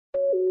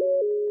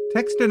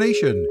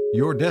Fishkin-Techstination,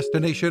 your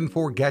destination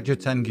for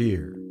gadgets and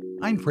gear.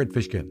 I'm Fred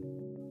Fishkin.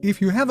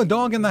 If you have a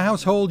dog in the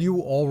household,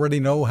 you already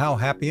know how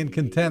happy and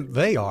content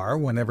they are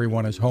when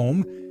everyone is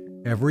home.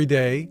 Every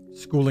day,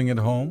 schooling at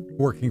home,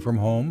 working from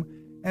home,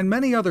 and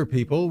many other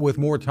people with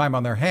more time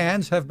on their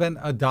hands have been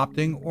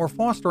adopting or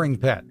fostering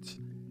pets.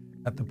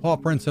 At the Paw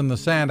Prints in the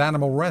Sand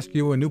Animal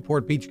Rescue in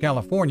Newport Beach,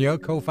 California,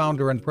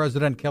 co-founder and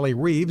President Kelly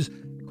Reeves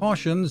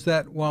cautions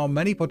that while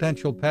many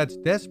potential pets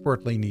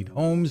desperately need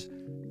homes,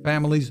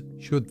 families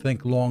should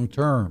think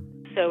long-term.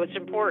 So it's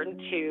important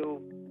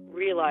to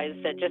realize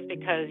that just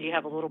because you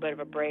have a little bit of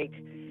a break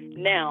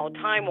now,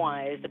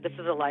 time-wise, that this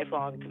is a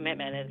lifelong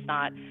commitment. It's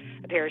not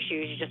a pair of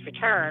shoes you just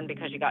return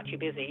because you got too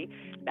busy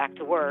back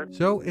to work.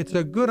 So it's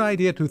a good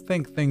idea to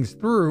think things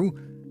through,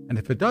 and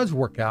if it does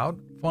work out,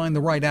 find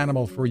the right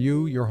animal for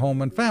you, your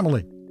home, and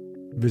family.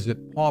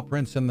 Visit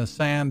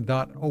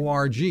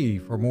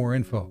pawprintsinthesand.org for more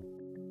info.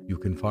 You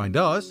can find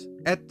us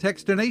at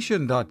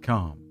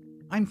Techstination.com.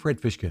 I'm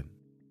Fred Fishkin.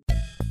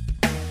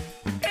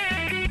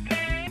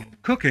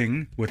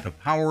 Cooking with the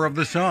power of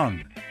the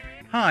sun.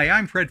 Hi,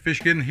 I'm Fred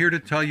Fishkin, here to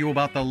tell you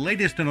about the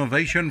latest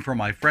innovation from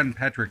my friend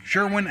Patrick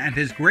Sherwin and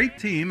his great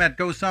team at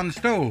GoSun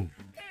Stove.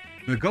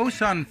 The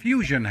GoSun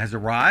Fusion has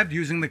arrived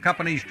using the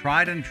company's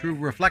tried and true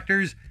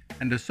reflectors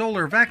and a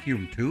solar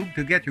vacuum tube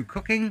to get you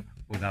cooking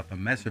without the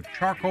mess of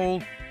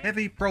charcoal,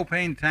 heavy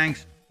propane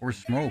tanks, or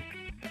smoke.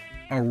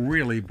 A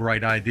really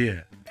bright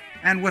idea.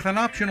 And with an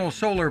optional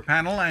solar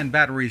panel and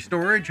battery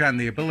storage and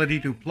the ability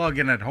to plug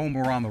in at home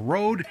or on the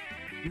road,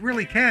 you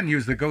really can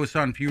use the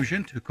GoSun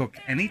Fusion to cook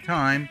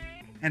anytime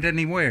and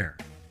anywhere,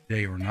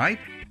 day or night,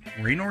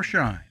 rain or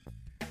shine.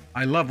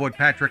 I love what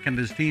Patrick and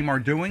his team are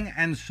doing,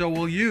 and so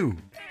will you.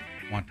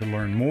 Want to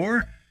learn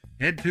more?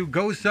 Head to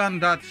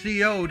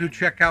gosun.co to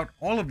check out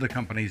all of the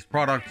company's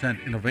products and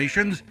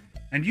innovations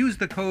and use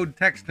the code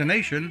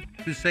Techstination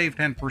to save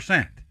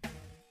 10%.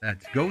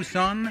 That's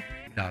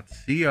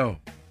gosun.co.